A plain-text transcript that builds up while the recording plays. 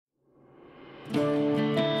This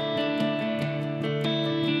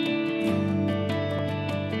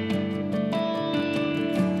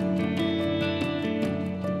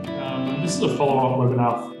is a follow-up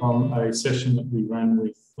webinar from a session that we ran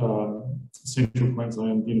with Central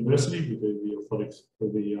Queensland University. We do the athletics for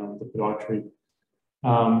the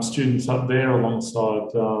podiatry students up there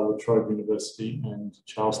alongside La Trobe University and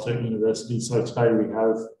Charles Sturt University. So today we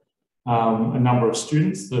have a number of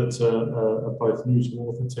students that are both new to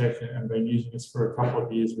Orthotech and been using us for a couple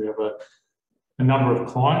of years. We have a number of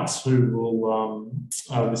clients who will,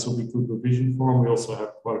 this will be good revision for them. We also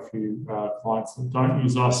have quite a few clients that don't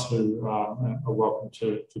use us who are welcome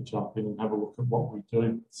to jump in and have a look at what we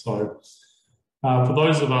do. So for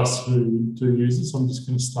those of us who do use this, I'm just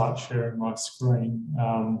going to start sharing my screen.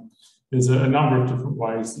 There's a number of different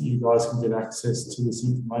ways that you guys can get access to this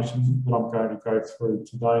information that I'm going to go through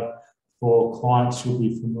today. For clients, you'll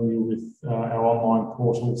be familiar with our online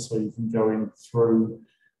portal, so you can go in through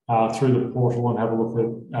the portal and have a look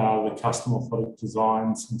at the custom orthotic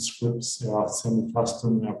designs and scripts, our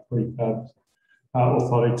semi-custom, our prefab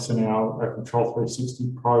orthotics, and our Control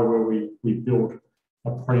 360 Pro, where we build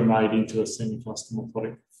a pre-made into a semi-custom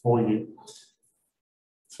orthotic for you.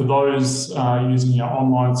 For those using our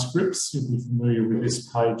online scripts, you'll be familiar with this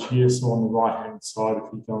page here. So on the right-hand side, if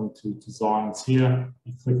you go into designs here,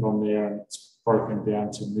 you click on there and it's broken down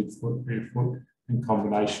to midfoot, rear foot, and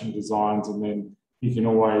combination designs, and then you can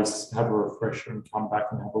always have a refresher and come back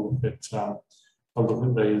and have a look at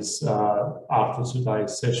these after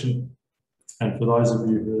today's session. And for those of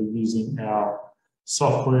you who are using our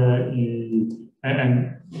software, you've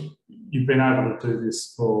been able to do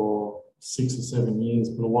this for 6 or 7 years,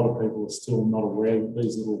 but a lot of people are still not aware that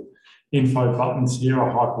these little info buttons here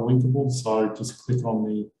are hyperlinkable. So just click on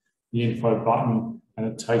the info button and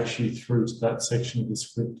it takes you through to that section of the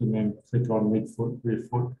script, and then click on midfoot, rear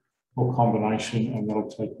foot, or combination, and that'll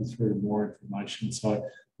take you through more information. So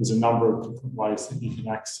there's a number of different ways that you can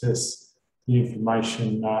access the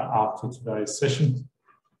information after today's session.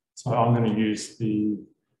 So I'm going to use the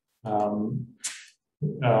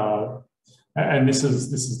and this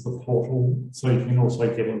is the portal, so you can also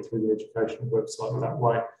get in through the educational website that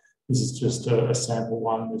way. This is just a sample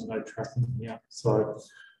one. There's no tracking here, so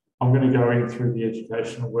I'm going to go in through the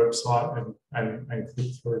educational website and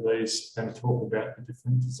click through these and talk about the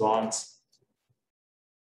different designs.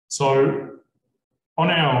 So on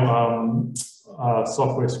our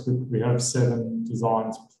software script, we have 7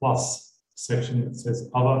 designs plus a section that says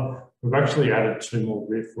other. We've actually added 2 more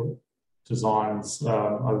rear foot designs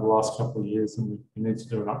over the last couple of years, and we need to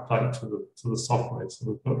do an update to the software. So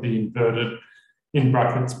we've got the inverted, in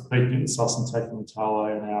brackets, peak sus and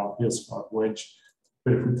Tecno and our heel scribe wedge.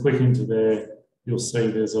 But if we click into there, you'll see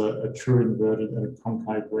there's a true inverted and a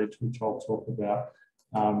concave wedge, which I'll talk about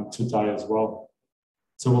today as well.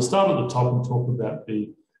 So we'll start at the top and talk about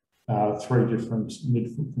the 3 different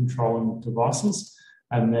midfoot controlling devices.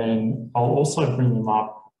 And then I'll also bring them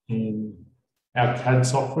up in our CAD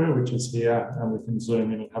software, which is here, and we can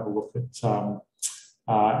zoom in and have a look at how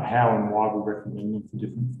and why we recommend them for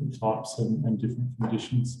different foot types and different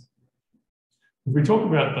conditions. If we talk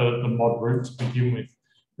about the mod root to begin with,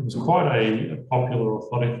 it was quite a popular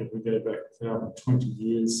orthotic if we go back 20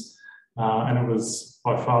 years, and it was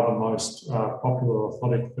by far the most popular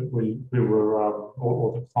orthotic that we were,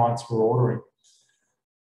 or the clients were ordering.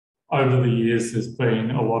 Over the years, there's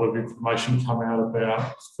been a lot of information come out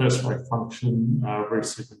about first rate function,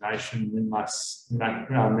 resupination, windlass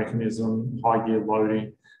mechanism, high gear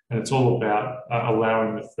loading, and it's all about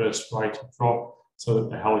allowing the first rate to drop so that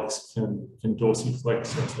the hallux can dorsiflex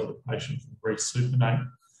so that the patient can resupinate.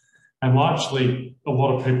 And largely, a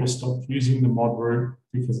lot of people stopped using the mod root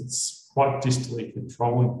because it's quite distally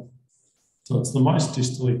controlling. So it's the most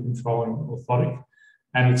distally controlling orthotic,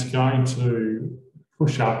 and it's going to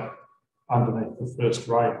push up underneath the first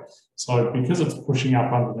ray. So because it's pushing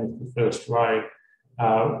up underneath the first ray,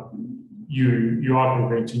 you are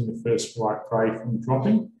preventing the first ray from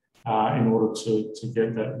dropping in order to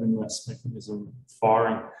get that windlass mechanism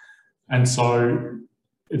firing. And so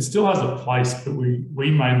it still has a place, but we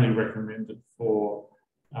mainly recommend it for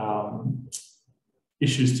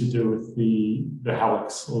issues to do with the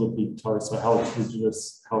hallux or the big toe, so hallux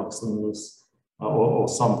rigidus, hallux limitus, or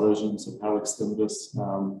some versions of hallux limitus,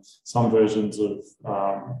 some versions of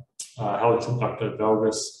hallux abductor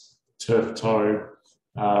valgus, turf toe,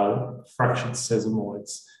 fractured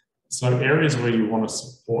sesamoids. So areas where you want to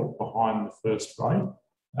support behind the first ray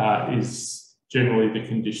is generally the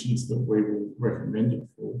conditions that we will recommend it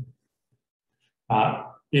for.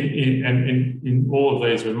 In all of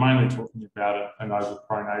these, we're mainly talking about an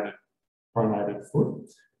overpronated foot.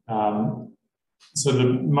 So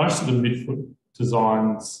most of the midfoot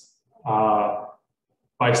designs are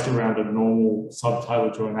based around a normal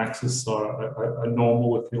subtalar joint axis, so a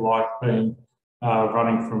normal, if you like, being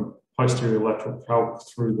running from posterior lateral calc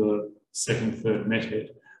through the second, third met head,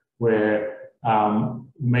 where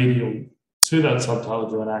medial to that subtalar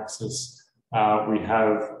joint axis, we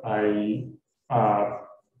have a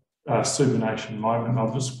supination moment.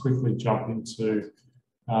 I'll just quickly jump into,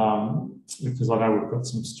 because I know we've got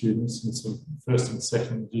some students and some first and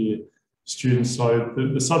second year students. So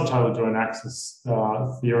the subtalar joint axis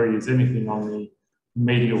theory is anything on the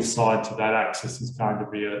medial side to that axis is going to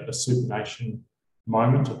be a supination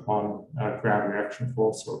moment upon ground reaction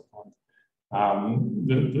force or upon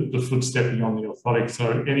the foot stepping on the orthotic.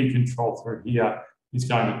 So any control through here is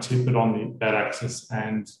going to tip it on that axis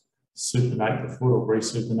and supinate the foot or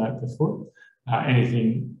resupinate the foot.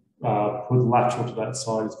 Anything put lateral to that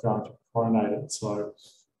side is going to pronate it. So,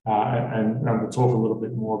 and we'll talk a little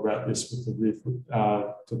bit more about this with the rear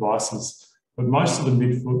foot devices. But most of the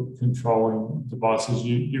midfoot controlling devices,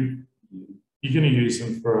 you're going to use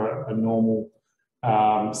them for a normal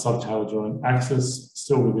subtalar joint axis,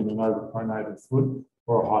 still within an overpronated foot,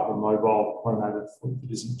 or a hypermobile pronated foot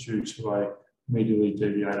that isn't due to a medially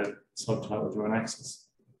deviated subtalar joint axis.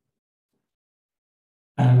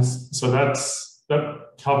 And so that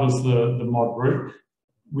covers the mod root.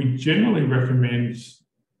 We generally recommend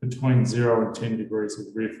between 0 and 10 degrees of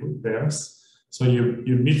rear foot varus. So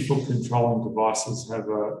your midfoot controlling devices have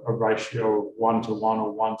a ratio of 1 to 1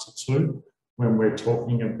 or 1 to 2 when we're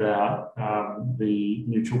talking about the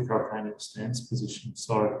neutral calcaneal stance position.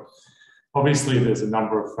 So obviously there's a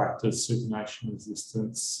number of factors: supination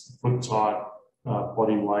resistance, foot type,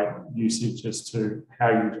 body weight, usage as to how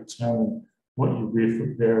you determine what your rear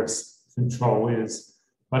foot varus control is.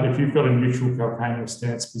 But if you've got a neutral calcaneal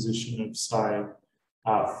stance position of, say,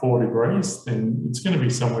 4 degrees, then it's going to be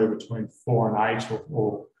somewhere between 4 and 8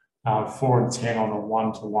 or 4 and 10 on a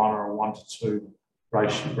 1 to 1 or a 1 to 2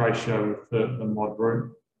 ratio with the mod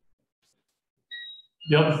root.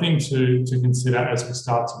 The other thing to consider as we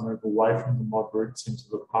start to move away from the mod roots into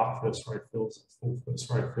the part first ray fills and full first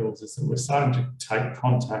ray fills is that we're starting to take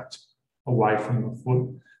contact away from the foot.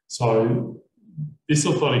 So this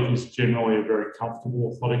orthotic is generally a very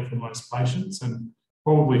comfortable orthotic for most patients and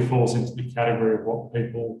probably falls into the category of what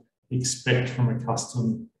people expect from a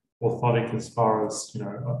custom orthotic as far as, you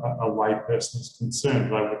know, a lay person is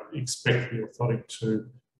concerned. They would expect the orthotic to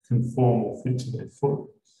conform or fit to their foot.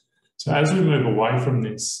 So as we move away from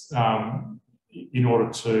this, in order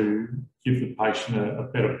to give the patient a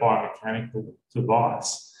better biomechanical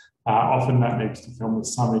device, often that needs to come with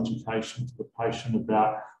some education to the patient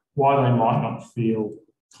about why they might not feel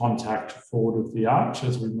contact forward of the arch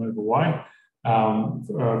as we move away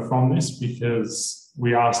from this, because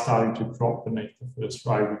we are starting to drop beneath the first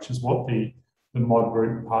ray, which is what the mod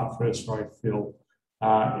root part first ray fill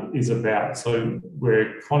is about. So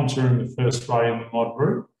we're contouring the first ray in the mod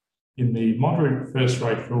root. In the mod root first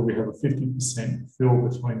ray fill, we have a 50% fill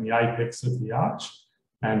between the apex of the arch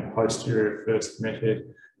and posterior first met head,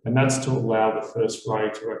 and that's to allow the first ray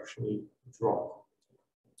to actually drop.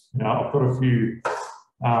 Now, I've got a few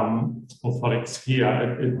orthotics here.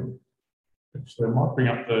 Actually, I might bring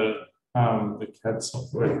up the CAD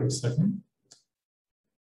software for a second.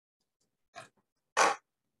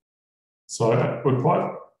 So we're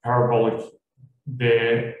quite parabolic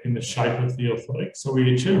there in the shape of the orthotic. So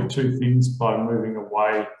we achieve two things by moving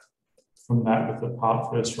away from that with the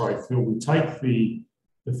part first ray fill. We take the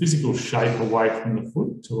physical shape away from the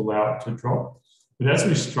foot to allow it to drop. But as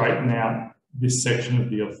we straighten out this section of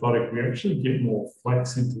the orthotic, we actually get more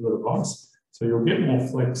flex into the device. So you'll get more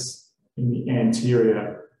flex in the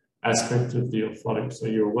anterior aspect of the orthotic. So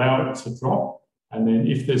you allow it to drop, and then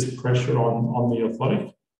if there's pressure on the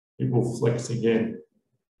orthotic, it will flex again.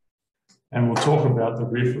 And we'll talk about the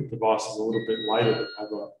rear foot devices a little bit later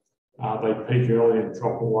that have they peak early and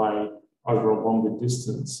drop away over a longer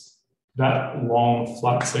distance. That long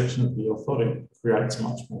flat section of the orthotic creates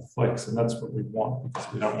much more flex, and that's what we want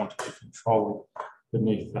because we don't want to be controlling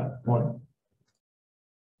beneath that point.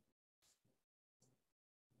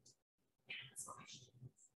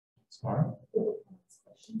 Sorry.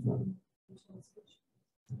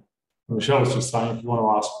 Michelle was just saying, if you want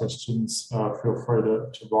to ask questions, feel free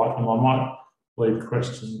to write them. I might leave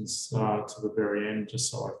questions to the very end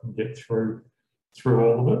just so I can get through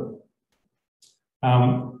all of it.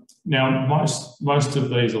 Now, most of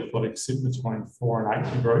these orthotics sit between 4 and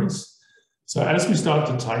 8 degrees. So as we start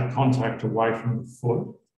to take contact away from the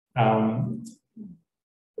foot,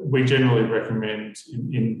 we generally recommend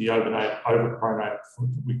in the overpronated foot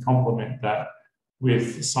that we complement that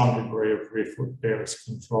with some degree of rear foot varus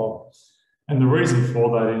control. And the reason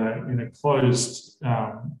for that, in a closed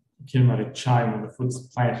kinematic chain, when the foot's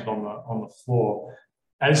planted on the floor,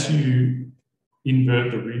 as you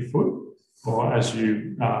invert the rear foot, or as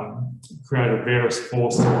you create a varus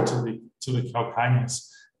force to the calcaneus,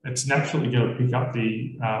 it's naturally going to pick up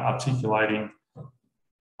the articulating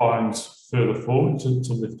bones further forward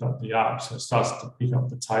to lift up the arch. So it starts to pick up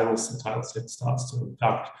the talus head starts to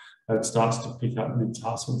abduct, it starts to pick up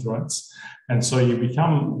mid-tarsal joints. And so you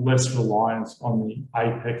become less reliant on the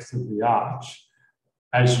apex of the arch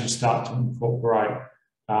as you start to incorporate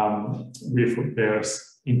rear foot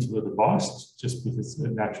varus into the device, just because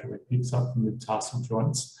it naturally picks up the mid-tarsal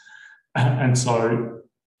joints. And so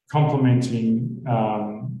complementing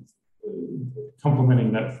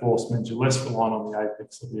that force means you're less reliant on the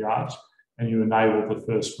apex of the arch, and you enable the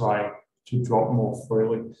first ray to drop more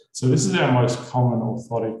freely. So this is our most common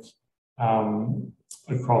orthotic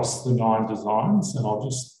across the 9 designs, and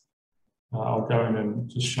I'll go in and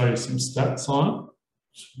just show you some stats on it.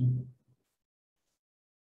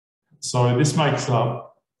 So this makes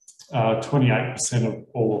up 28% of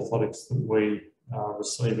all orthotics that we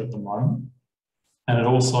receive at the moment. And it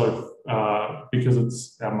also, because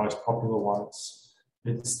it's our most popular one,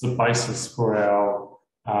 it's the basis for our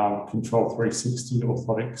Control 360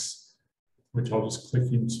 orthotics, which I'll just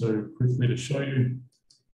click into quickly to show you.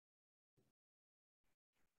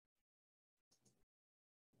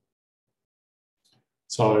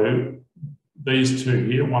 So these two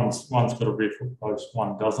here, one's got a rear foot post,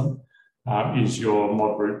 one doesn't, is your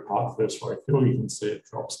mod root part first ray fill. You can see it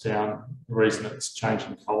drops down. The reason it's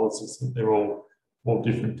changing colours is that they're all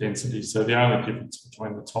different densities. So the only difference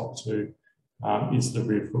between the top two is the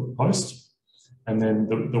rear foot post. And then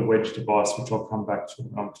the wedge device, which I'll come back to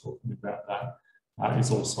when I'm talking about that,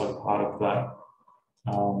 is also part of that,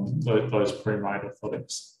 those pre-made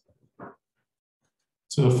orthotics.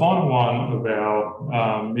 So the final one of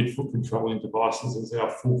our mid-foot controlling devices is our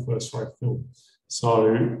full first ray fill.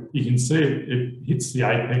 So you can see it hits the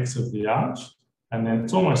apex of the arch, and then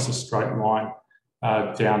it's almost a straight line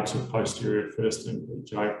down to posterior first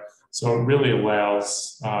MPJ. So it really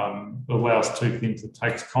allows two things. It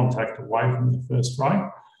takes contact away from the first ray,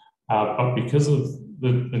 but because of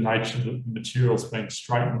the nature of the materials being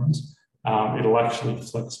straightened, it'll actually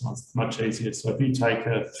flex much easier. So if you take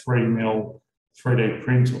a 3mm 3D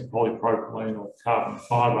print or polypropylene or carbon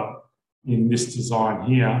fibre in this design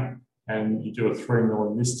here, and you do a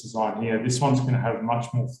 3mm in this design here, this one's going to have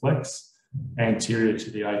much more flex anterior to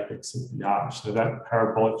the apex of the arch. So that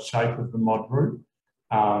parabolic shape of the mod root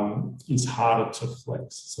is harder to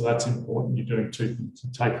flex. So that's important. You're doing two things.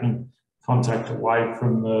 You're taking contact away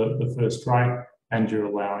from the first ray, and you're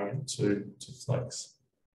allowing it to flex.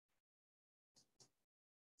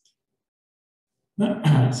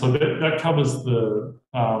 So that covers the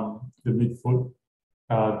midfoot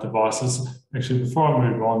devices. Actually, before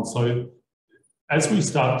I move on, so as we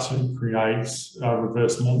start to create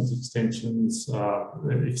reverse Morton's extensions,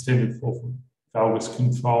 extended forefoot valgus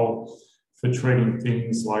control for treating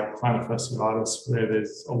things like plantar fasciitis, where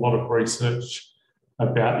there's a lot of research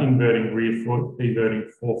about inverting rear foot, everting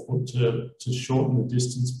forefoot to shorten the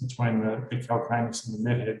distance between the calcaneus and the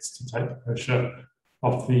net heads to take the pressure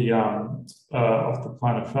off the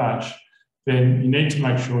plantar fascia, then you need to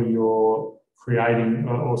make sure you're prescribing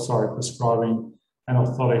an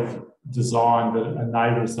orthotic design that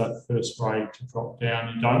enables that first ray to drop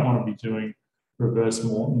down. You don't want to be doing reverse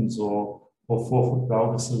Mortons or forefoot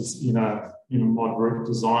valguses in a mod root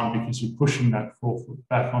design, because you're pushing that forefoot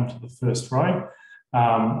back onto the first ray.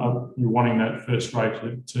 You're wanting that first ray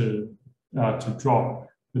to drop,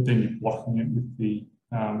 but then you're blocking it with the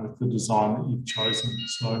design that you've chosen.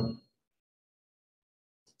 So,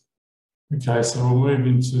 okay, so we'll move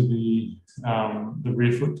into the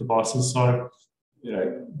rear foot devices. So,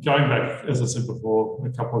 going back, as I said before,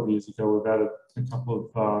 a couple of years ago, we've added a couple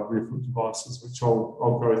of rear foot devices, which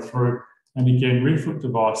I'll go through. And again, rear foot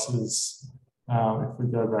devices, if we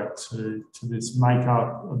go back to this, make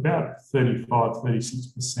up about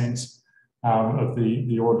 35–36% of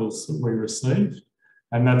the orders that we received.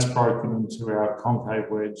 And that's broken into our concave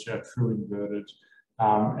wedge, our true inverted,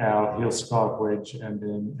 our heel skive wedge, and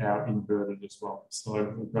then our inverted as well. So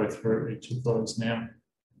we'll go through each of those now.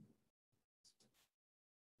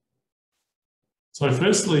 So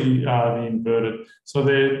firstly, the inverted. So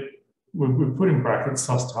we've put in brackets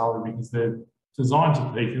sus tali because they're designed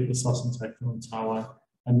to peak at the sus intectum and talo,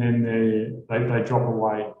 and then they drop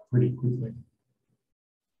away pretty quickly.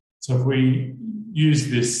 So if we use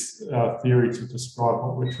this theory to describe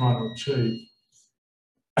what we're trying to achieve,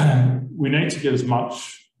 we need to get as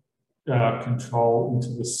much control into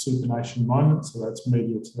the supination moment. So that's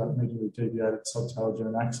medial to that medially deviated subtalar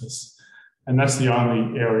joint axis. And that's the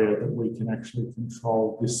only area that we can actually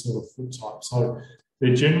control this sort of foot type. So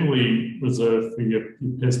they're generally reserved for your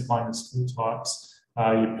pes planus foot types,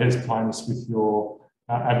 your pes planus with your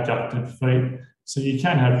abducted feet. So you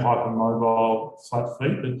can have hypermobile flat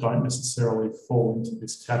feet that don't necessarily fall into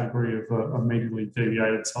this category of a medially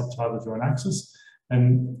deviated subtalar joint axis.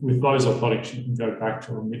 And with those orthotics, you can go back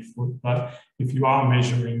to a midfoot. But if you are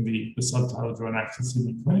measuring the subtalar joint axis in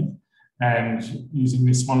your clinic, and using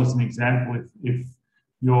this one as an example, if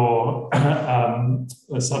your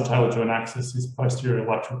subtalar joint axis is posterior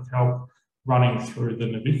lateral calc running through the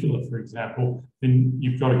navicular, for example, then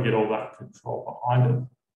you've got to get all that control behind it.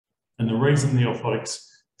 And the reason the orthotics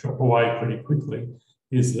drop away pretty quickly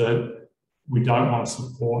is that we don't want to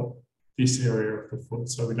support this area of the foot.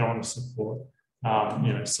 So we don't want to support,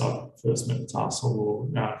 sub-first metatarsal or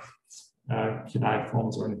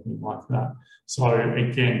cuneiforms or anything like that. So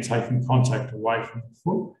again, taking contact away from the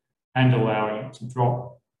foot and allowing it to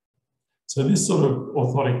drop. So this sort of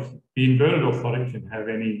orthotic, the inverted orthotic can have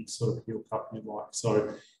any sort of heel cup you like.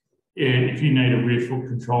 So if you need a rear foot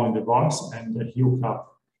controlling device and a heel cup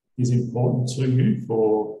is important to you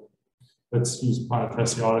for, let's use plantar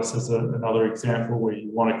fasciitis as another example where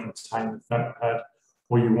you want to contain the fat pad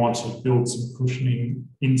or you want to build some cushioning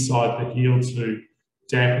inside the heel to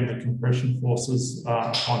dampen the compression forces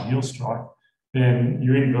on heel strike, then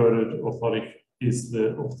your inverted orthotic is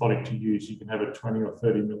the orthotic to use. You can have a 20 or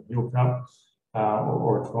 30 mil heel cup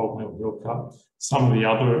or a 12 mil heel cup. Some of the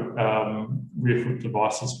other rear foot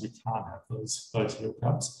devices, we can't have those heel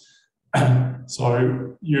cups.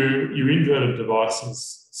 So your inverted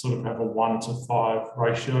devices sort of have a 1:5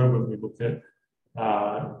 ratio when we look at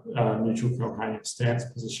neutral calcaneal stance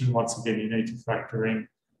position. Once again, you need to factor in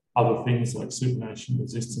other things like supination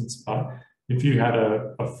resistance, but if you had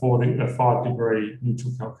a 5-degree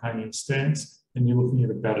neutral calcaneal stance, then you're looking at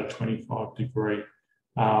about a 25-degree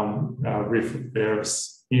rear foot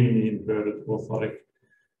varus in the inverted orthotic.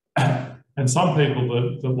 And some people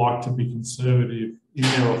that like to be conservative in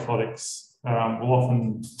their orthotics will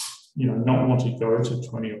often, not want to go to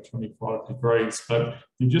 20 or 25 degrees, but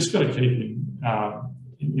you've just got to keep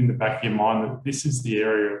in the back of your mind that this is the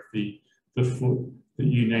area of the foot that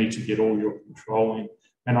you need to get all your control in.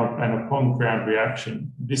 And upon ground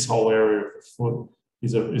reaction, this whole area of the foot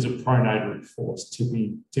is a pronatory force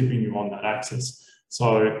tipping you on that axis.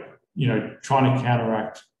 So, trying to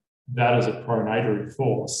counteract that as a pronatory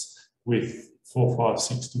force with 4, 5,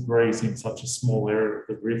 6 degrees in such a small area of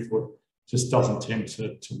the rear foot just doesn't tend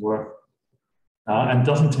to work and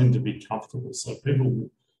doesn't tend to be comfortable. So people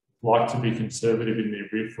like to be conservative in their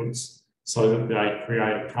rear foots so that they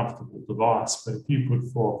create a comfortable device. But if you put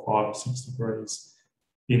 4 or 5 or 6 degrees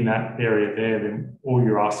in that area there, then all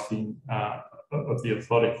you're asking of the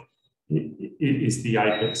orthotic is the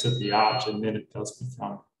apex of the arch, and then it does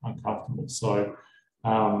become uncomfortable. So,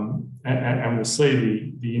 and we'll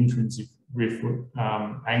see the intrinsic rear foot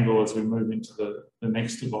angle as we move into the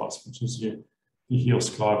next device, which is your heel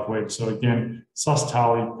skive wedge. So again, sus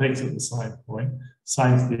tali peaks at the same point,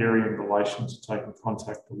 same theory in relation to taking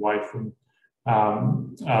contact away from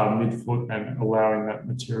midfoot and allowing that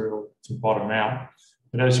material to bottom out.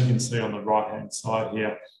 But as you can see on the right-hand side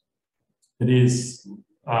here, it is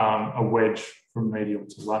a wedge from medial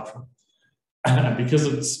to lateral. And because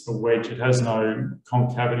it's a wedge, it has no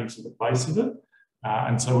concavity to the base of it.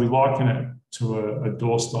 And so we liken it to a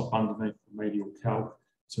doorstop underneath the medial calc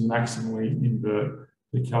to maximally invert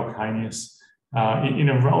the calcaneus in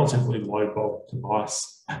a relatively low bulk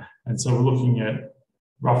device. And so we're looking at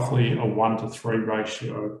roughly a 1:3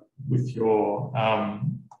 ratio with your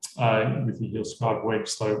heel skive wedge.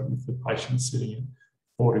 So with the patient sitting at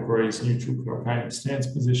 4 degrees neutral calcaneal stance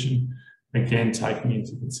position, again taking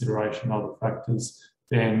into consideration other factors,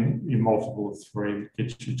 then your multiple of 3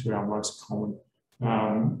 gets you to our most common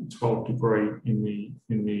 12 degree in the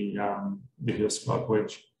heel skive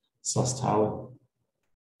wedge sus tali.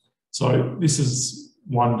 So this is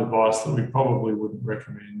one device that we probably wouldn't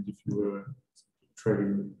recommend if you were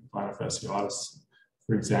treating plantar fasciitis,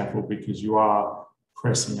 for example, because you are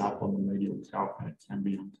pressing up on the medial calc and it can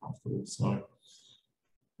be uncomfortable. So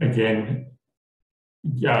again,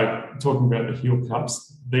 talking about the heel cups,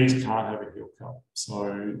 these can't have a heel cup.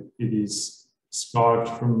 So it is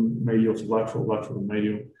skived from medial to lateral, lateral to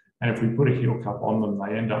medial. And if we put a heel cup on them,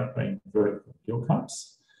 they end up being vertical heel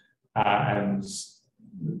cups and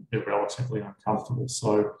they're relatively uncomfortable.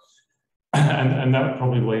 So, and that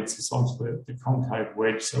probably leads us on to the concave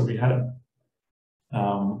wedge. So we had,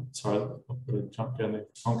 sorry, I've got to jump down there,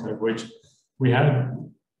 concave wedge. We had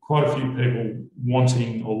quite a few people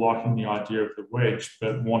wanting or liking the idea of the wedge,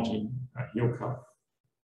 but wanting a heel cup.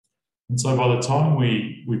 And so by the time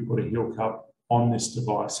we put a heel cup on this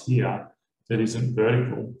device here that isn't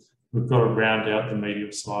vertical, we've got to round out the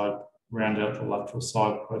medial side, round out the lateral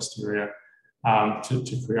side posterior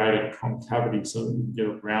to create a concavity so that we can get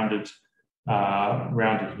a rounded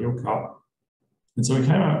heel cup. And so we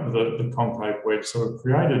came up with the concave wedge. So we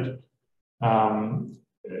created,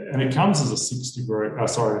 and it comes as a 6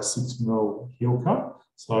 mil heel cup.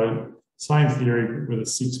 So same theory with a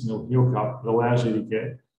 6 mil heel cup. It allows you to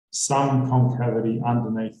get some concavity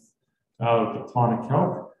underneath the plantar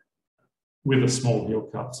calc with a small heel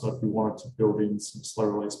cup. So if you wanted to build in some slow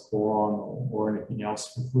release boron or anything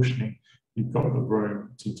else for cushioning, you've got the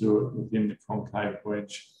room to do it within the concave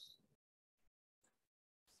wedge.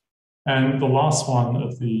 And the last one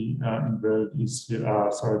of the inverted is, the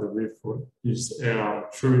rear foot, is our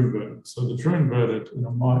true inverted. So the true inverted, and I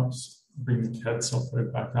might bring the CAD software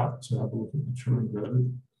back up to have a look at the true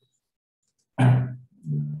inverted.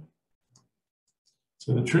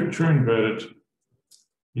 So the true inverted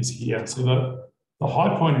is here. So the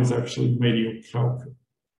high point is actually medial calc.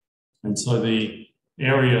 And so the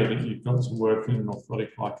area that you've got to work in an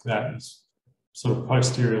orthotic like that is sort of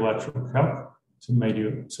posterior lateral calc to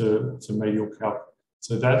medial calc.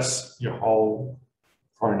 So that's your whole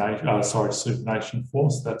supination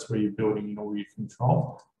force. That's where you're building in all your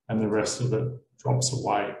control, and the rest of it drops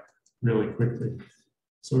away really quickly.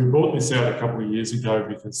 So we brought this out a couple of years ago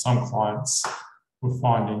because some clients were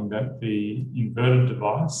finding that the inverted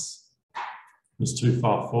device was too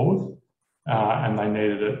far forward and they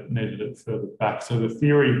needed it further back. So the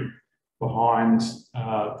theory behind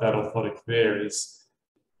that orthotic there is,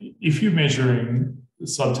 if you're measuring the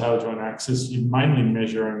subtalar joint axis, you're mainly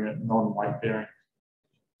measuring it non-weight bearing.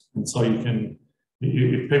 And so you can,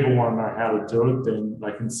 if people want to know how to do it, then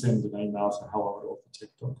they can send an email to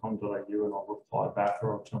hello@orthotech.com.au and I'll reply back,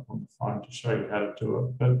 or I'll jump on the phone to show you how to do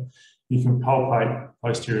it. But you can palpate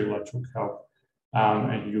posterior lateral calc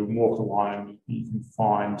and you can walk a line, you can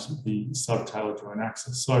find the subtalar joint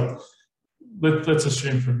axis. So let's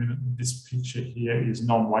assume for a minute that this picture here is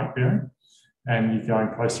non-weight bearing, and you're going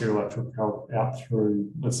posterior lateral calc out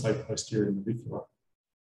through, let's say, posterior navicular.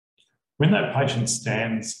 When that patient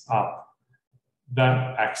stands up,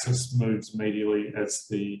 that axis moves medially as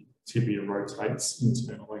the tibia rotates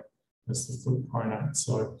internally, as the foot pronates.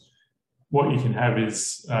 So what you can have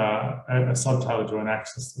is a subtalar joint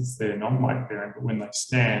axis that's there non-weight bearing, but when they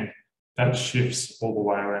stand, that shifts all the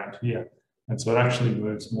way around here. And so it actually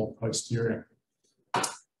moves more posterior.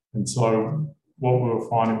 And so what we were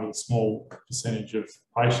finding with a small percentage of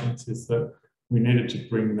patients is that we needed to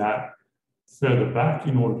bring that further back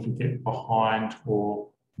in order to get behind or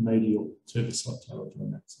medial to the subtalar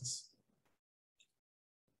joint axis.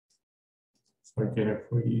 So again,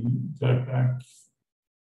 if we go back,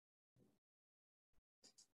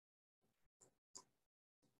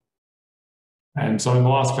 and so in the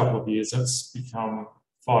last couple of years, that's become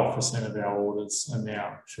 5% of our orders are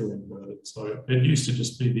now true inverted. So it used to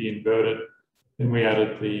just be the inverted. Then we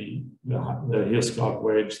added the heel scarf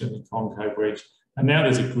wedge, then the concave wedge, and now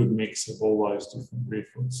there's a good mix of all those different rear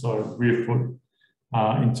foot. So rear foot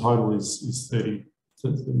in total is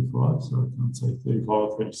 35, so I can't say 35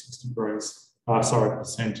 or 36 degrees,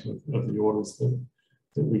 percent of the orders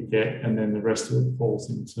that we get, and then the rest of it falls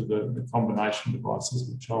into the combination devices,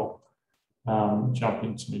 which I'll jump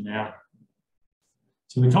into now.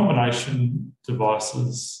 So the combination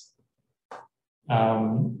devices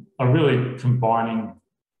are really combining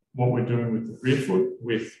what we're doing with the rear foot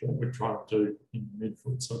with what we're trying to do in the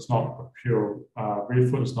midfoot. So it's not a pure rear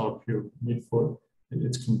foot, it's not a pure midfoot,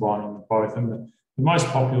 it's combining them both. And the most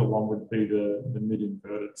popular one would be the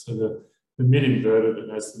mid-inverted. So the mid-inverted,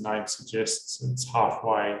 and as the name suggests, it's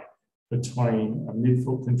halfway between a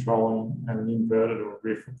midfoot controlling and an inverted or a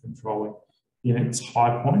rear foot controlling in its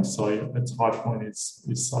high point. So its high point is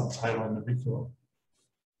subtalar navicular.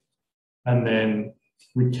 And then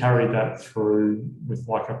we carry that through with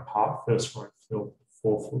like a part first rate fill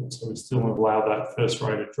forefoot. So we still allow that first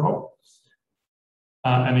rated drop.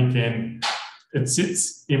 And again, it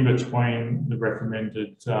sits in between the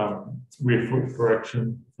recommended rear foot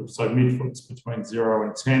correction. So midfoot's between 0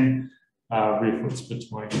 and 10, rear foot's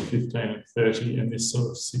between 15 and 30, and this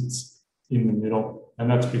sort of sits in the middle. And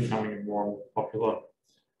that's becoming a more popular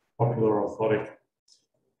orthotic.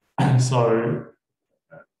 So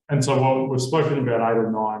what we've spoken about 8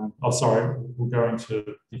 or 9, we'll go into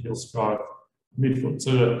the heel scarf midfoot.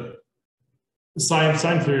 So the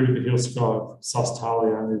same theory with the heel scarf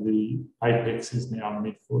sus-talia, only the apex is now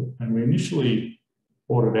midfoot. And we initially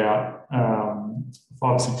ordered out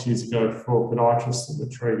 5 or 6 years ago for podiatrists that were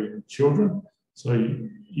treating children. So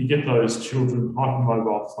you get those children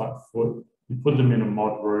hypermobile flat foot, you put them in a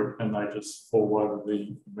mod route and they just fall over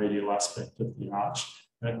the medial aspect of the arch.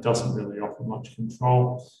 And it doesn't really offer much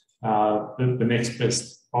control. The next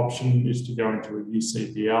best option is to go into a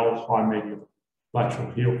UCBL, high medial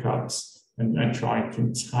lateral heel cuts, and try and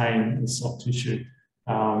contain the soft tissue.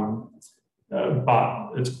 But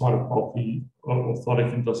it's quite a bulky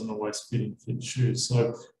orthotic and doesn't always fit in fit shoes.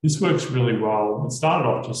 So this works really well. It started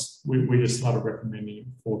off we just started recommending it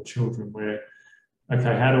for children where,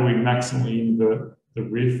 okay, how do we maximally invert the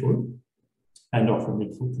rear foot and offer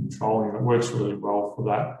midfoot controlling? And it works really well for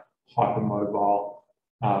that hypermobile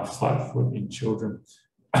flat foot in children.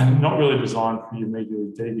 And not really designed for your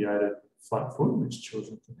medially deviated flat foot, which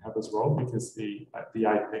children can have as well because the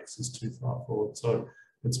apex is too far forward. So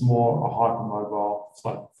it's more a hypermobile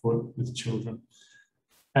flat foot with children.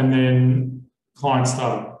 And then clients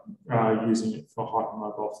started using it for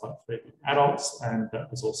hypermobile flat feet in adults, and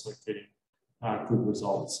that was also getting good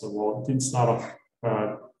results. So while it did start off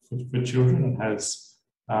for children, it has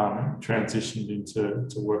transitioned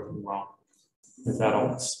into working well with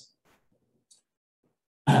adults.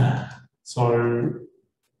 So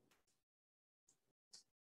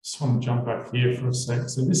just want to jump back here for a sec.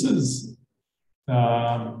 So this is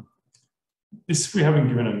this we haven't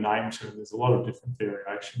given a name to. There's a lot of different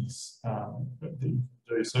variations that you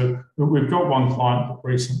do. So we've got one client that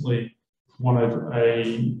recently wanted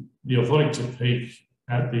the orthotic to peak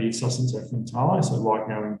at the sus integumentale, so like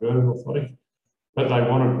our inverted orthotic, but they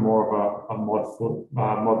wanted more of a mod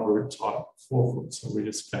root type forefoot. So we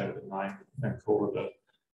just gave it a name and called it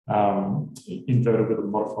inverted with a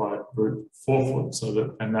modified root forefoot.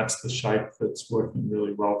 And that's the shape that's working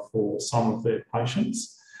really well for some of their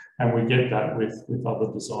patients. And we get that with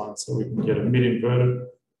other designs. So we can get a mid-inverted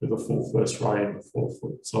with a full first ray in the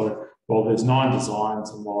forefoot. So while there's 9 designs,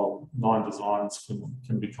 and while 9 designs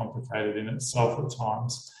can be complicated in itself at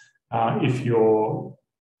times, if you're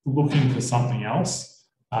looking for something else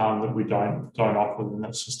that we don't offer, then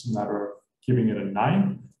that's just a matter of giving it a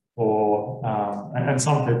name, or and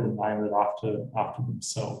some people name it after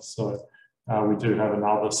themselves. So we do have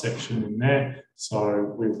another section in there.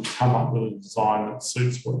 So we've come up with a design that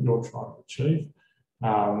suits what you're trying to achieve.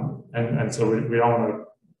 And so we don't want to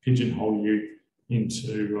pigeonhole you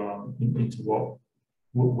into what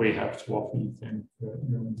we have to offer you then for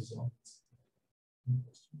your own designs.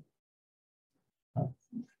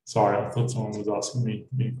 Sorry, I thought someone was asking me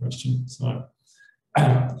a question. So,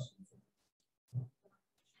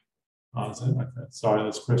 is it? Okay. Sorry,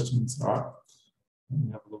 there's questions. All right. Let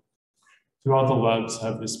me have a look. Do other labs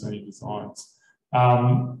have this many designs?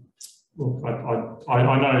 Look, I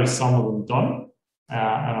know some of them don't, and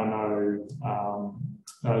I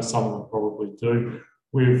know some of them probably do.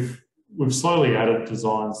 We've slowly added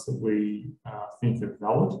designs that we think are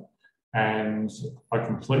valid, and I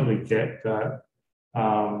completely get that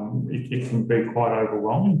it can be quite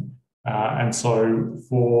overwhelming. And so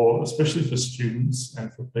especially for students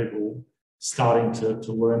and for people starting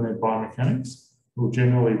to learn their biomechanics, we'll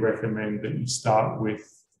generally recommend that you start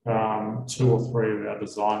with 2 or 3 of our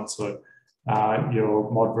designs. So your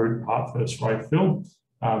mod root part first ray fill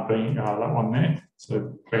being that one there.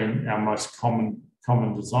 So being our most common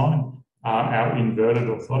design, our inverted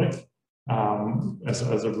orthotic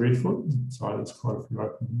as a rear foot. Sorry, there's quite a few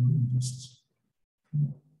open here.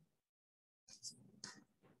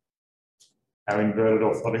 Our inverted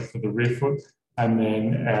orthotic for the rear foot, and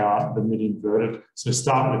then the mid-inverted. So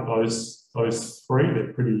start with those 3.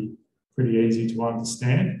 They're pretty easy to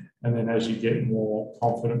understand. And then as you get more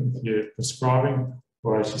confident with your prescribing,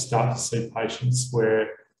 or as you start to see patients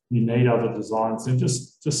where you need other designs, then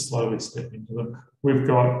just slowly step into them. We've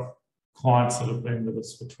got clients that have been with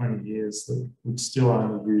us for 20 years that would still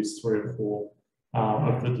only use 3 or 4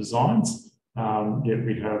 of the designs. Yet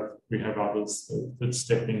we have others that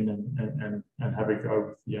step in and have a go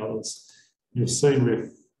with the others. You'll see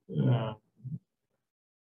with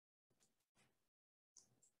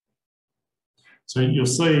so you'll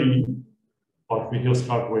see like the heel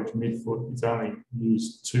scarp wedge midfoot is only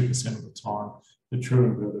used 2% of the time, the true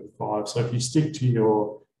inverted 5%. So if you stick to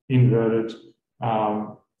your inverted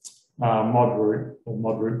mod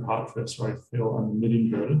root part first ray fill and the mid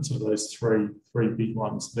inverted, so those three big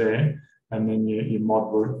ones there, and then your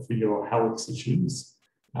mod root for your hallux issues,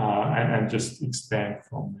 and just expand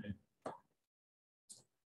from there.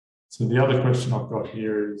 So the other question I've got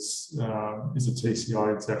here is a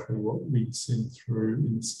TCI exactly what we send through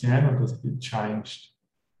in the scan, or does it get changed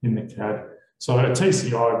in the CAD? So a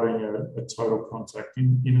TCI being a total contact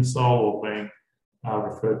inner sole, or being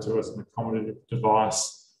referred to as an accommodative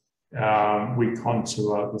device. We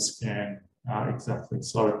contour the scan exactly.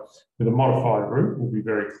 So with a modified route, we'll be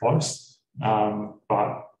very close,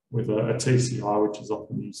 but with a TCI, which is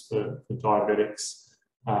often used for diabetics,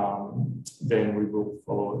 then we will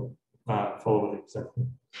follow it exactly.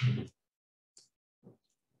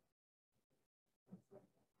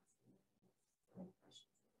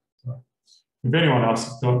 If anyone else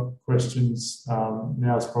has got questions,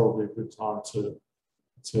 now is probably a good time to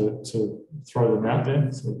throw them out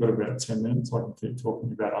there. So we've got about 10 minutes. I can keep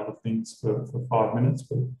talking about other things for 5 minutes,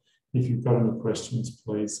 but if you've got any questions,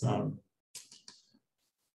 please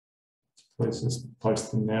just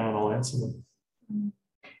post them now and I'll answer them.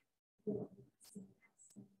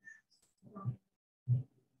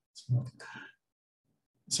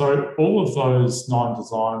 So all of those 9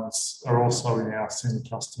 designs are also in our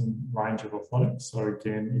semi-custom range of athletics. So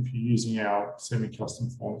again, if you're using our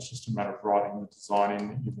semi-custom form, it's just a matter of writing the design in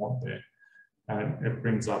that you want there, and it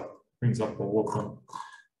brings up all of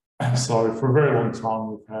them. So for a very long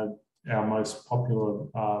time, we've had our most popular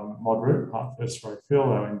mod route, part first row fill,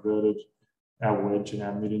 our inverted, our wedge, and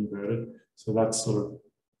our mid-inverted. So that's sort of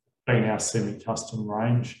been our semi-custom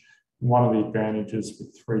range. One of the advantages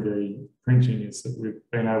with 3D printing is that we've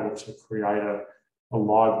been able to create a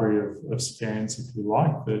library of scans, if you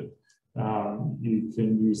like, that you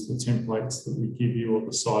can use the templates that we give you or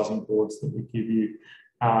the sizing boards that we give you.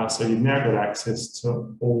 So you've now got access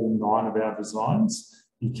to all 9 of our designs.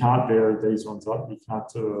 You can't vary these ones up. You can't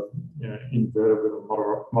do a inverted with a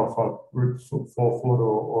modified root forefoot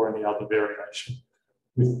or any other variation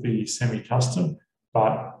with the semi-custom.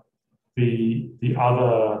 But the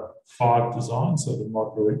other 5 designs, so the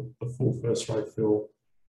mod route, the full first row fill,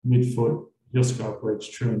 midfoot, heel scope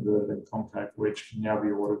wedge, true inverted, and concave wedge can now be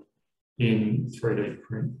ordered in 3D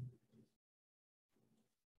print.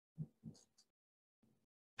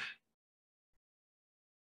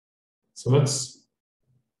 So that's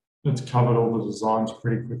covered all the designs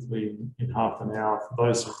pretty quickly in half an hour. For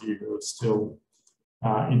those of you who are still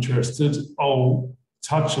interested, I'll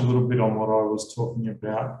touch a little bit on what I was talking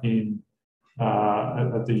about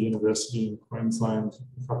at the university in Queensland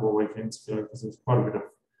a couple of weekends ago, because there's quite a bit of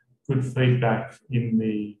good feedback in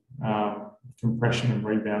the compression and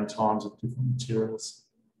rebound times of different materials.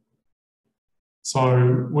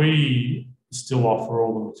 So we still offer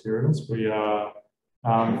all the materials. We are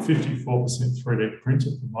 54% 3D print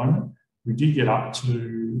at the moment. We did get up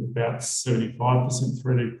to about 75%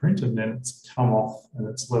 3D print, and then it's come off and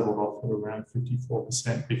it's leveled off at around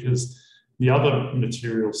 54% because the other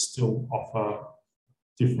materials still offer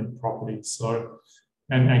different properties. So,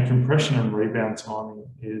 and compression and rebound timing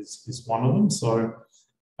is one of them. So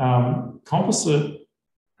composite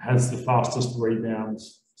has the fastest rebound.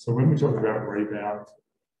 So when we talk about rebound,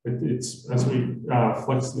 it's as we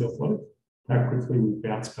flex the athletic, how quickly we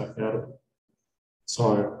bounce back out of it.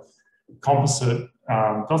 So composite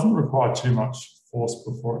doesn't require too much force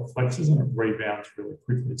before it flexes, and it rebounds really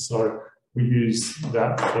quickly. So we use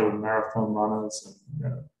that for marathon runners,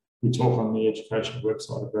 and we talk on the education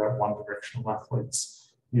website about one-directional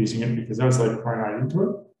athletes using it, because as they pronate into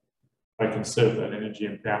it, they conserve that energy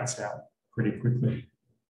and bounce out pretty quickly.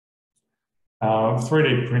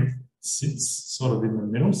 3D print sits sort of in the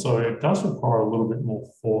middle, so it does require a little bit more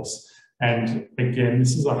force. And again,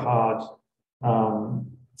 this is a hard,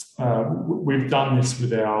 we've done this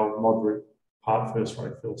with our mod route part first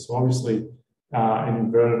row fill. So obviously an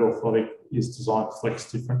inverted orthotic is designed to flex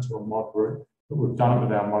different to a mod route, but we've done it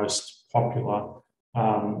with our most popular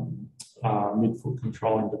midfoot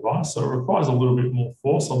controlling device. So it requires a little bit more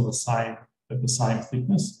force on at the same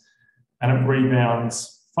thickness, and it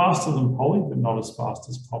rebounds faster than poly, but not as fast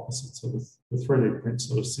as composite. So the 3D print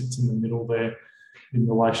sort of sits in the middle there in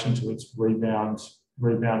relation to its rebound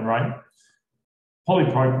rate.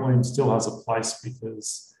 Polypropylene still has a place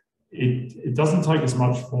because it doesn't take as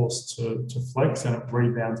much force to flex, and it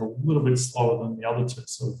rebounds a little bit slower than the other two.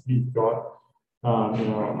 So if you've got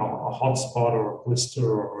a hot spot or a blister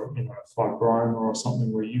or a fibroma or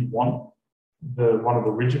something where you want one of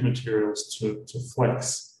the rigid materials to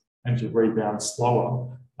flex and to rebound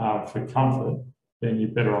slower for comfort, then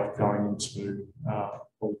you're better off going into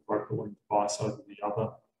polypropylene device over the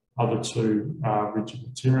other two rigid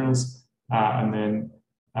materials, and then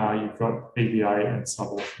you've got EVA and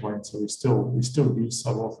subortholene. So we still use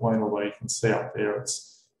subortholene, although you can see up there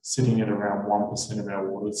it's sitting at around 1% of our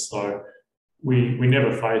orders. So we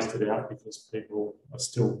never phased it out because people are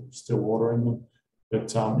still ordering them. But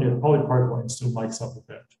polypropylene still makes up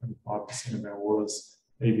about 25% of our orders.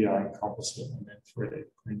 EVA and composite, and then 3D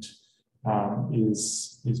print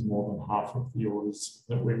is more than half of the orders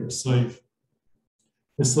that we receive.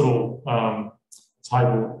 This little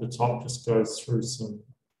table at the top just goes through some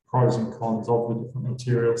pros and cons of the different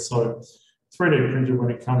materials. So 3D printer,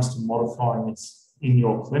 when it comes to modifying it in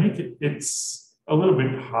your clinic, it's a little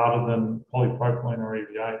bit harder than polypropylene or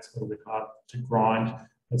EVA. It's a little bit harder to grind.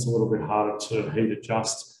 It's a little bit harder to heat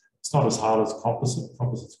adjust. It's not as hard as composite.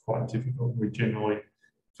 Composite's quite difficult. We generally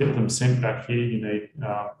get them sent back here. You need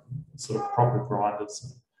sort of proper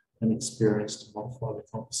grinders and experience to modify the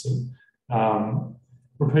composite.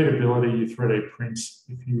 Repeatability, you 3D print,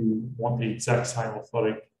 if you want the exact same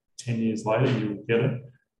orthotic 10 years later, you will get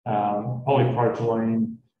it.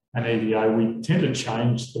 Polypropylene and EVA, we tend to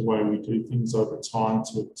change the way we do things over time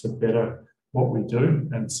to better what we do.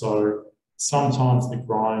 And so sometimes the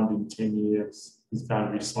grind in 10 years is going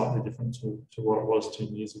to be slightly different to what it was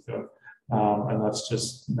 10 years ago. And that's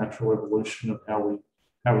just natural evolution of how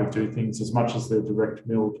we do things. As much as they're direct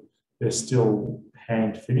milled, they're still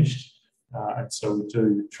hand finished. And so we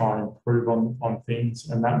do try and improve on things,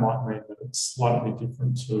 and that might mean that it's slightly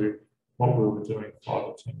different to what we were doing 5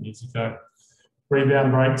 or 10 years ago.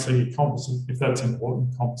 Rebound rate, so your composite, if that's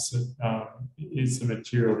important, composite is the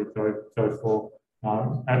material to go for.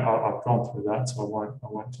 And I've gone through that, so I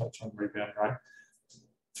won't touch on rebound rate.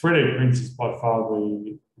 3D print is by far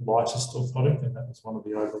the lightest orthotic, and that was one of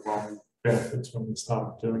the overwhelming benefits when we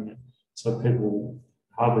started doing it. So people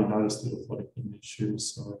hardly notice the orthotic in their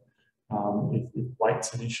shoes. So if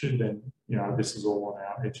weight's an issue, then this is all on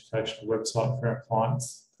our educational website for our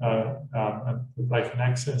clients and that they can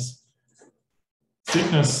access.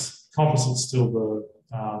 Thickness, composite's still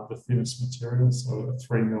the thinnest material, so a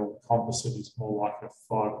 3mm composite is more like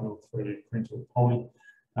a 5mm 3D print or poly,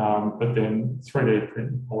 but then 3D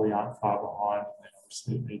print and poly aren't far behind, and then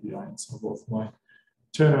obviously EVA and so forth.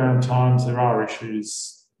 Turnaround times, there are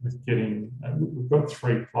issues with getting, we've got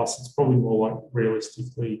 3+, it's probably more like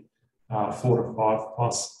realistically 4 to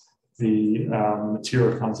 5+. The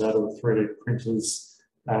material comes out of the 3D printers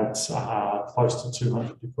at close to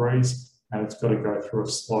 200 degrees, and it's got to go through a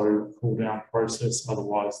slow cool down process.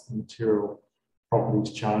 Otherwise, the material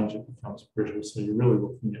properties change, it becomes brittle. So you're really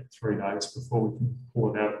looking at 3 days before we can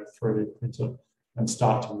pull it out of the 3D printer and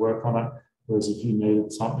start to work on it. Whereas if you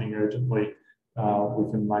needed something urgently,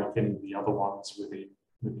 we can make any of the other ones within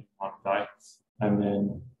 1 day. And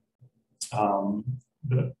then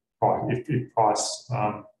if price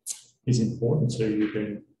is important to you,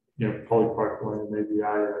 then polypropylene and EVA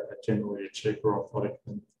are generally a cheaper orthotic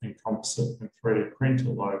than composite and 3D print,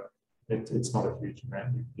 although it's not a huge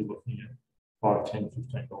amount. You're looking at $5, $10,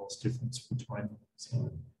 $15 difference between them.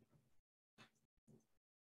 So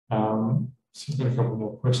we've got a couple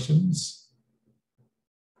more questions.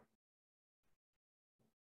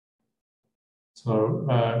 So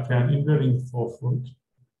found inverting the forefoot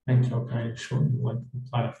and calcaneum shortening the length of the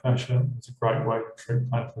plantar fascia is a great way to treat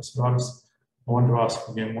plantar fasciitis. I want to ask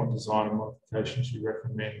again what design and modifications you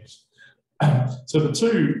recommend. So the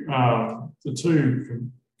two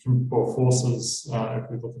forces, if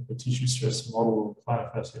we look at the tissue stress model of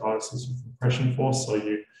plantar fasciitis, is your compression force. So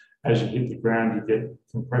as you hit the ground, you get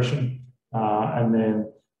compression, and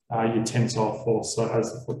then your tensile force. So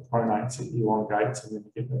as the foot pronates, it elongates, and then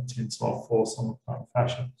you get that tensile force on the plantar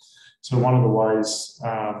fascia. So one of the ways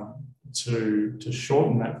to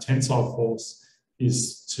shorten that tensile force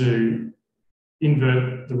is to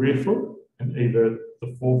invert the rear foot and invert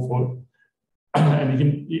the forefoot. And you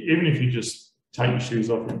can, even if you just take your shoes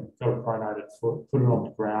off and got a pronated foot, put it on the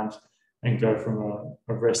ground and go from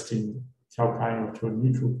a resting calcaneal to a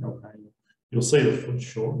neutral calcaneal, you'll see the foot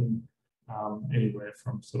shorten anywhere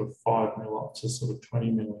from sort of 5mm up to sort of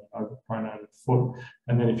 20mm over pronated foot.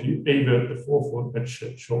 And then if you invert the forefoot, that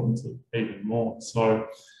shortens it even more. So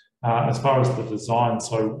as far as the design,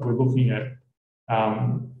 so we're looking at,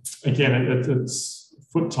 again, it's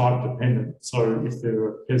foot type dependent. So if they're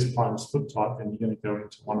a pes planus foot type, then you're going to go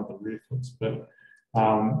into one of the rear foots. But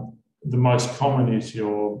the most common is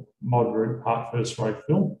your moderate part first ray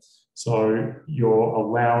film. So you're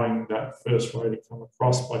allowing that first ray to come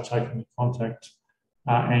across by taking the contact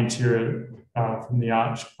anterior from the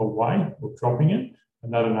arch away or dropping it,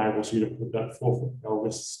 and that enables you to put that forefoot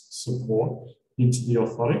pelvis support into the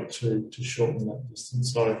orthotic to shorten that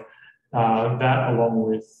distance. So that, along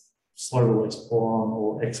with slow release poron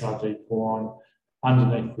or XRD poron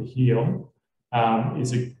underneath the heel,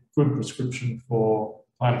 is a good prescription for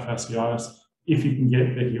plantar fasciitis. If you can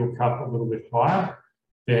get the heel cup a little bit higher,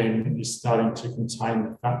 then you're starting to contain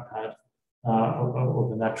the fat pad or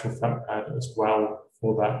the natural fat pad as well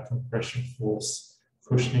for that compression force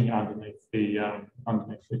cushioning underneath the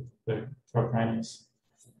calcaneus.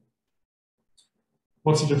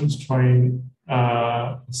 What's the difference between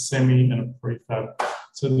a semi and a prefab?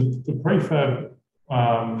 So the prefab,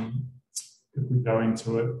 if we go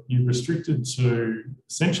into it, you're restricted to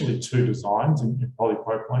essentially 2 designs in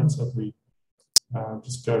polypropylene. So if we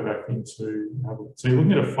just go back into, so you're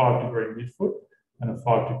looking at a 5-degree midfoot and a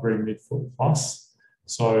 5-degree midfoot plus.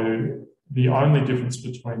 So the only difference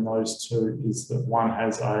between those 2 is that one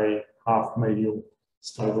has a half medial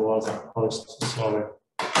stabilizing post. So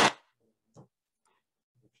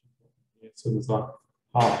there's a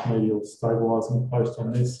half medial stabilizing post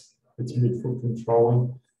on this. It's midfoot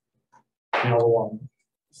controlling. The other one,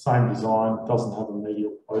 same design, doesn't have a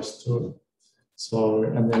medial post to it. So,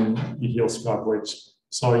 and then your heel scrub wedge.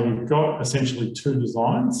 So you've got essentially 2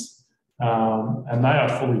 designs, and they are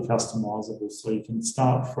fully customizable. So you can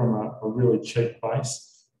start from a really cheap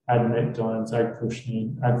base, add net domes, add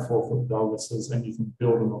cushioning, add 4-foot pelvises, and you can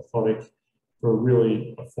build an orthotic for a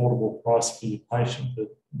really affordable price for your patient, that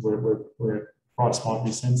where price might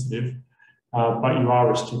be sensitive. But you are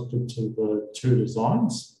restricted to the 2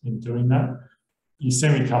 designs in doing that. Your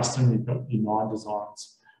semi-custom, you've got your 9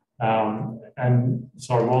 designs. And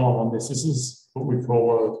so while I'm on this is what we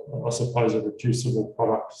call, I suppose, a reducible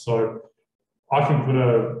product. So I can put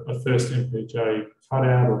a first MPJ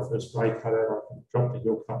cutout or first ray cutout. I can drop the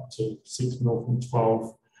heel cut to 6 mil from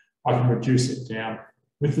 12. I can reduce it down.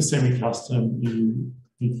 With the semi-custom, you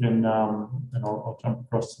can, and I'll jump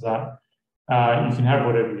across to that. You can have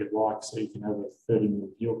whatever you'd like. So you can have a 30 mil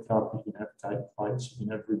heel cup, you can have gate plates, you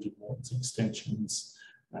can have rigid Morton's extensions,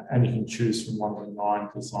 and you can choose from one of the 9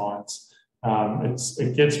 designs.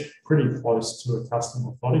 It gets pretty close to a custom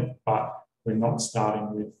orthotic, but we're not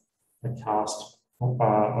starting with a cast of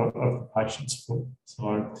the patient's foot.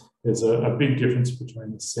 So there's a big difference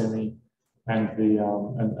between the semi and the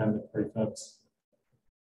prefabs.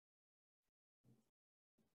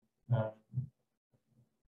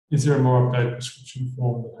 Is there a more updated prescription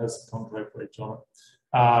form that has the contract breach on it?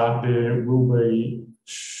 There will be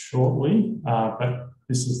shortly, but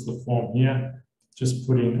this is the form here. Just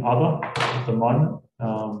put in other at the moment.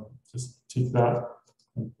 Just tick that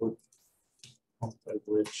and put contract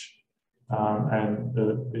breach, and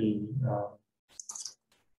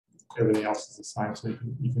everything else is the same. So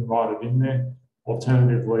you can write it in there.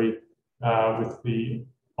 Alternatively, with the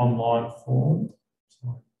online form.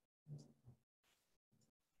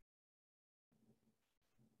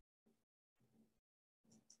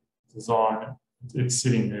 Design, it's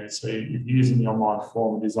sitting there. So if you're using the online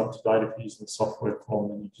form, it is up to date. If you're using the software form,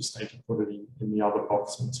 then you just need to put it in the other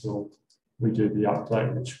box until we do the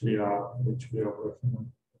update, which we are working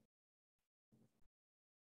on.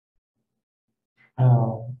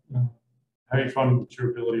 How are you finding the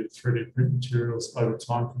durability of 3D print materials over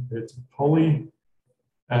time compared to poly?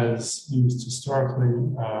 As used historically,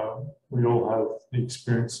 we all have the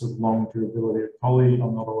experience of long durability of poly.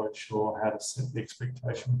 I'm not always sure how to set the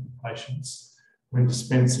expectation of the patients when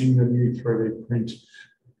dispensing the new 3D print.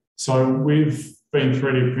 So we've been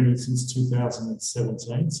 3D printing since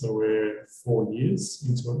 2017, so we're 4 years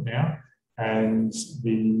into it now, and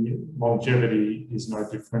the longevity is no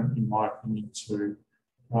different, in my opinion, to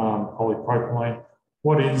polypropylene.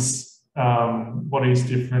 What is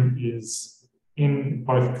different is in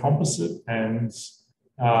both composite and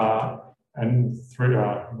 3D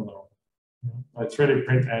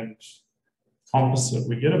print and composite,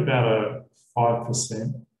 we get about a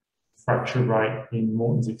 5% fracture rate in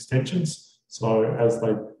Morton's extensions. So as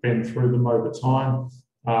they bend through them over time,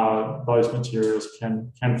 those materials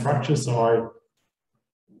can fracture. So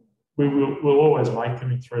we'll always make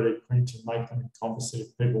them in 3D print and make them in composite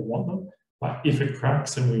if people want them. But if it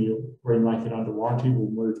cracks and we remake it under warranty, we'll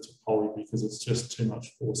move to poly because it's just too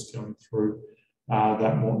much force going through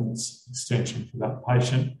that Morton's extension for that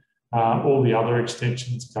patient. All the other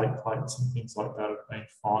extensions, gate plates and things like that have been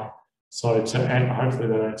fine. So and hopefully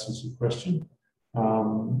that answers your question.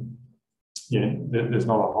 Yeah, there's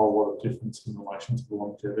not a whole lot of difference in relation to the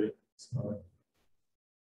longevity. So,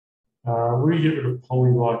 will you get rid of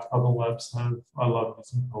poly like other labs have? I love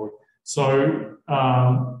using poly. So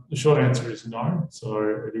the short answer is no.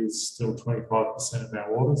 So it is still 25% of our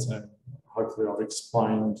orders, and hopefully I've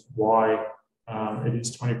explained why it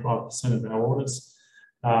is 25% of our orders.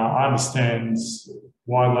 I understand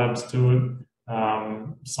why labs do it.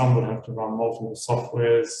 Some would have to run multiple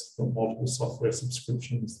softwares, multiple software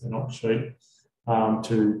subscriptions. They're not cheap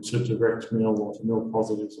to direct mill or to mill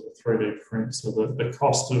positives or 3D print. So the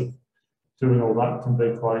cost of doing all that can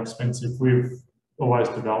be quite expensive. We've always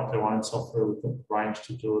developed our own software. We've got the range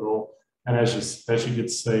to do it all. And as you can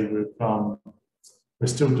see, we're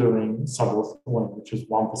still doing subortholine, which is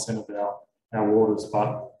 1% of our orders,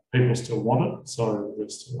 but people still want it, so we're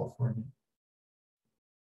still offering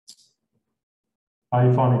it. Are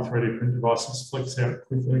you finding 3D print devices flex out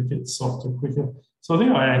quicker, get softer quicker? So I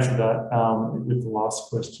think I answered that with the last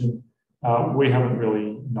question. We haven't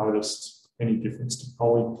really noticed any difference to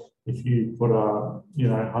poly. If you put a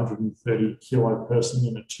 130 kilo person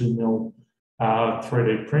in a 2 mil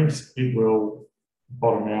 3D print, it will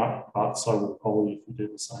bottom out, but so will poly if you do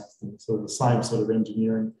the same thing. So the same sort of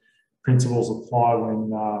engineering principles apply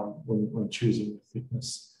when choosing the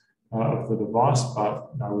thickness of the device,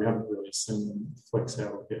 but no, we haven't really seen them flex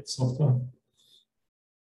out or get softer.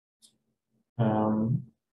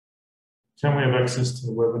 Can we have access to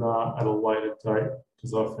the webinar at a later date?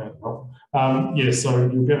 Because I found it helpful. Yeah, so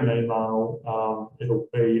you'll get an email. It'll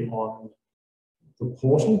be on the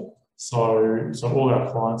portal. So all our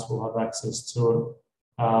clients will have access to it.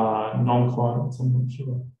 Non-clients, I'm not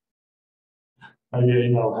sure. Maybe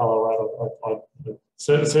email hello.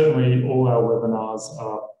 Certainly all our webinars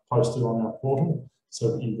are posted on our portal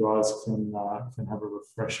so that you guys can have a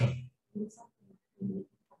refresher.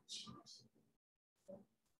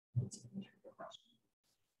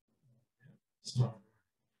 So,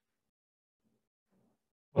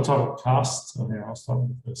 what type of casts? Oh, yeah, I'll start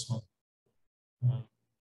with the first one.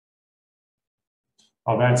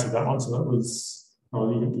 I've answered that one, so that was,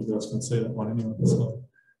 you guys can see that one anyway. So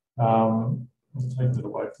I'll take that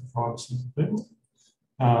away for privacy for people.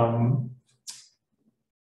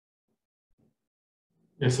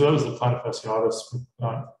 Yeah, so that was the plantar fasciitis with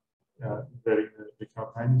vetting the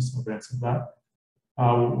calcaneus. I've answered that.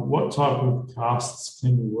 What type of casts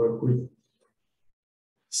can you work with?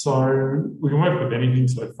 So we can work with anything,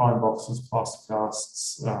 so foam boxes, plaster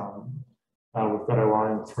casts. We've got our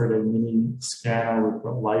own 3D mini scanner. We've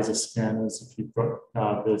got laser scanners. If you've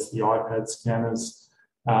got, there's the iPad scanners.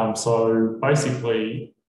 So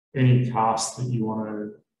basically, any cast that you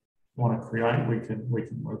want to create, we can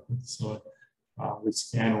work with. So we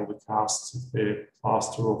scan all the casts if they're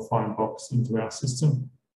plaster or foam box into our system,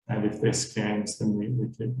 and if they're scans, then we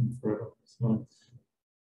keep them forever. So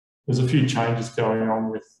there's a few changes going on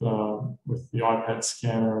with the iPad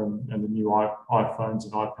scanner and the new iPhones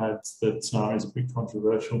and iPads that is a bit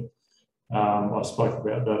controversial. I spoke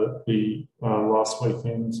about that at the last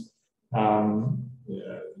weekend.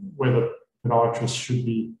 Whether podiatrists should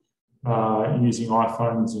be using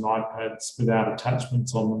iPhones and iPads without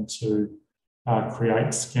attachments on them to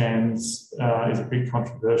create scans is a bit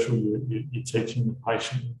controversial. You're teaching the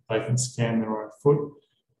patient they can scan their own foot,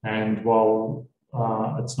 and while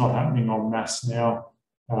it's not happening en masse now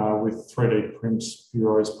with 3D print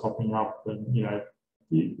bureaus popping up, and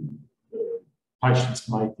patients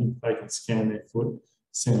may think they can scan their foot,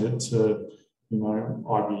 send it to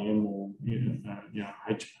IBM or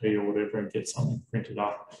HP or whatever, and get something printed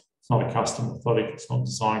up. It's not a custom orthotic, it's not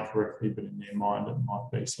designed correctly, but in their mind it might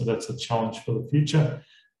be. So that's a challenge for the future.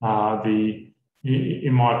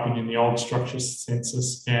 In my opinion, the old structure sensor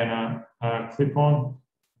scanner clip-on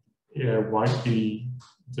won't be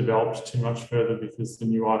developed too much further, because the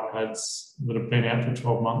new iPads that have been out for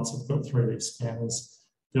 12 months have got 3D scanners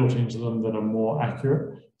built into them that are more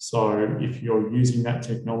accurate. So if you're using that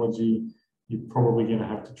technology, you're probably going to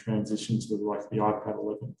have to transition to like the iPad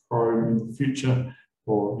 11 Pro in the future,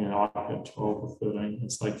 or iPad 12 or 13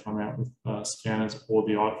 as they come out with scanners, or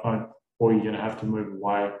the iPhone, or you're going to have to move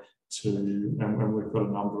away to, and we've got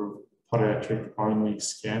a number of podiatric only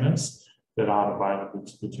scanners that aren't available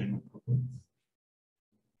to the general public.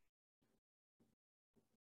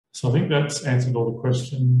 So I think that's answered all the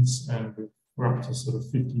questions, and we're up to sort of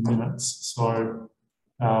 50 minutes. So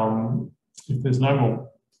if there's no more,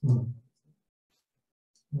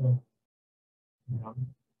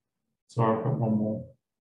 sorry, I've got one more.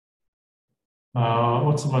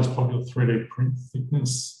 What's the most popular 3D print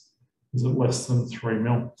thickness? Is it less than 3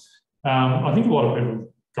 mil? I think a lot of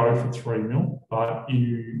people go for 3 mil, but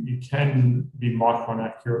you can be micron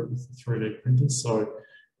accurate with the 3D printers. So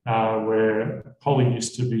where poly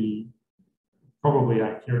used to be probably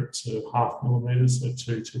accurate to 0.5 millimeters, so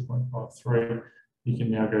 2.53, you can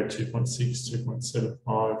now go 2.6, 2.75,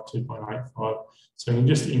 2.85. So you can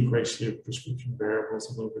just increase your prescription variables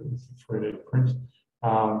a little bit with the 3D print.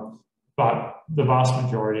 But the vast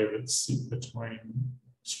majority of it sit between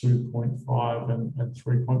 2.5 and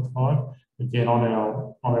 3.5. Again, on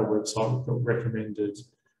our website, we've got recommended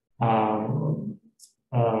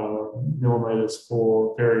millimeters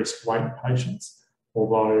for various weight patients,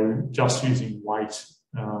 although just using weight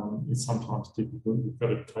is sometimes difficult. You've got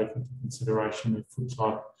to take into consideration the foot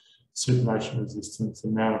type, supination resistance,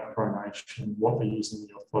 amount of pronation, what they're using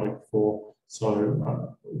the orthotic for. So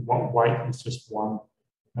what weight is just one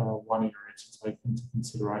area to take into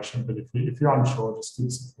consideration. But if you're unsure, just give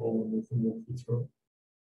us a call and we can walk you through it.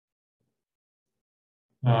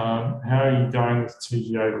 how are you going with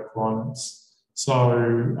TGA requirements?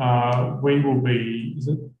 So we will be, is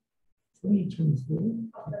it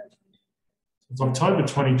 2024? It's October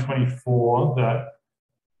 2024 that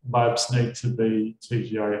labs need to be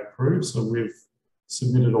TGA approved. So we've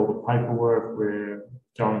submitted all the paperwork, we're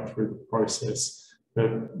going through the process,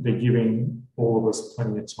 but they're giving all of us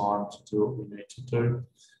plenty of time to do what we need to do.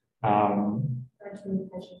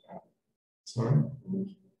 Sorry?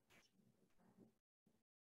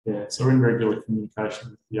 Yeah, so we're in regular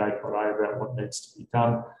communication with the APA about what needs to be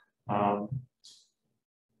done.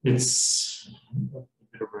 It's a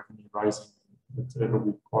bit of revenue raising. It'll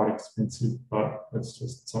be quite expensive, but it's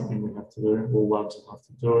just something we have to do. All labs will have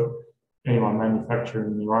to do it. Anyone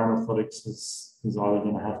manufacturing their own orthotics is either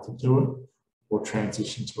going to have to do it or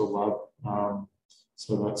transition to a lab.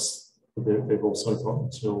 So that's, they've also got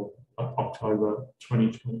until October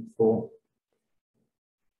 2024.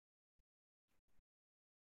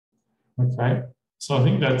 Okay, so I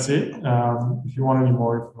think that's it. If you want any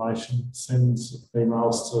more information, send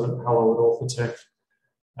emails to hello@orthotech,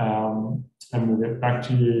 and we'll get back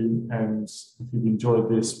to you. And if you've enjoyed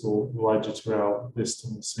this, we'll add you to our list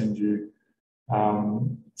and we'll send you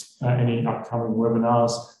any upcoming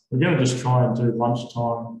webinars. We're going to just try and do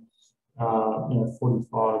lunchtime,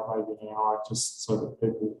 45, maybe an hour, just so that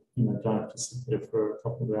people, don't have to sit there for a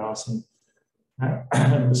couple of hours and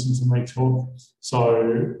listen to me talk.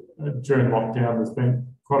 So during lockdown, there's been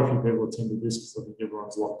quite a few people attended this because I think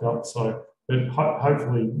everyone's locked up. So but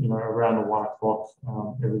hopefully, around the 1 o'clock,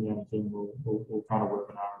 every now and again, we'll kind of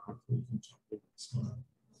webinar and hopefully we can jump in. So.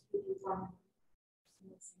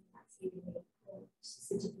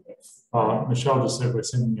 Michelle just said we're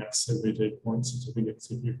sending out CBD point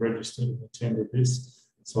certificates if you've registered and attended this.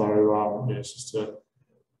 So yeah, it's just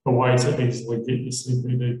a way to easily get your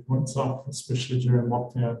CBD points up, especially during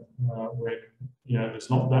lockdown, where there's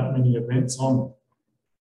not that many events on.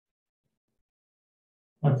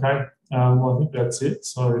 Okay, well, I think that's it.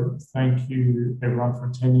 So thank you everyone for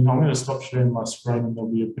attending. I'm going to stop sharing my screen and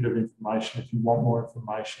there'll be a bit of information. If you want more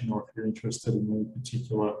information or if you're interested in any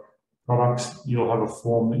particular products, you'll have a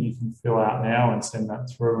form that you can fill out now and send that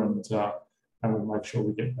through, and we'll make sure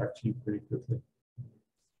we get back to you pretty quickly.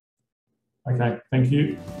 Okay, thank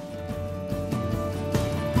you.